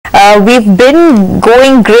We've been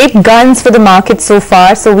going great guns for the market so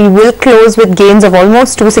far, so we will close with gains of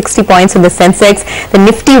almost 260 points in the Sensex, the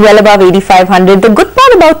Nifty well above 8,500. The good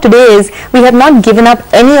part about today is we have not given up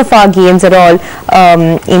any of our gains at all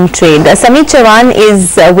in trade. Sameet Chavan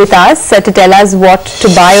is with us to tell us what to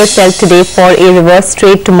buy or sell today for a reverse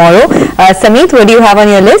trade tomorrow. Sameet, what do you have on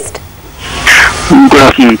your list? Good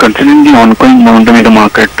afternoon. Considering the ongoing momentum in the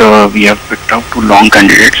market, we have picked out two long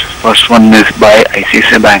candidates. First one is by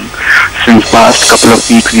ICICI Bank. Since past couple of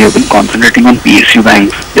weeks, we have been concentrating on PSU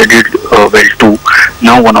banks. They did well too.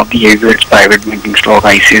 Now one of the exits, private banking stock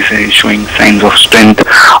ICICI, is showing signs of strength.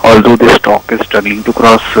 Although this stock is struggling to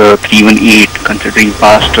cross 318, considering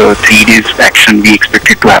past 3 days action, we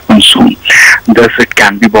expect it to happen soon. Thus, it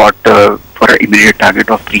can be bought for an immediate target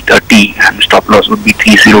of 330 and stop loss would be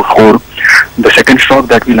 304. The second stock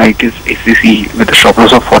that we like is SEC with a stop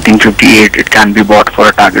loss of 1458. It can be bought for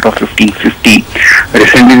a target of 1550.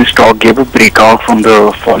 Recently, the stock gave a breakout from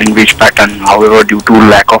the falling wedge pattern. However, due to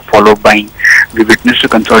lack of follow-up buying, we witnessed a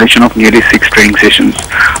consolidation of nearly 6 trading sessions.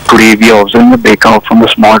 Today, we are observing a breakout from the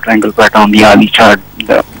small triangle pattern on the hourly chart.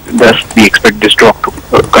 Thus, we expect this stock to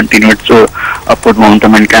continue its upward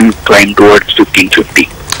momentum and can climb towards 1550.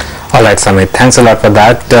 Alright, Sameet, thanks a lot for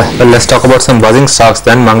that. Well, let's talk about some buzzing stocks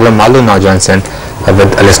then. Mangala Malu now joins in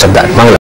with a list of that. Mangala.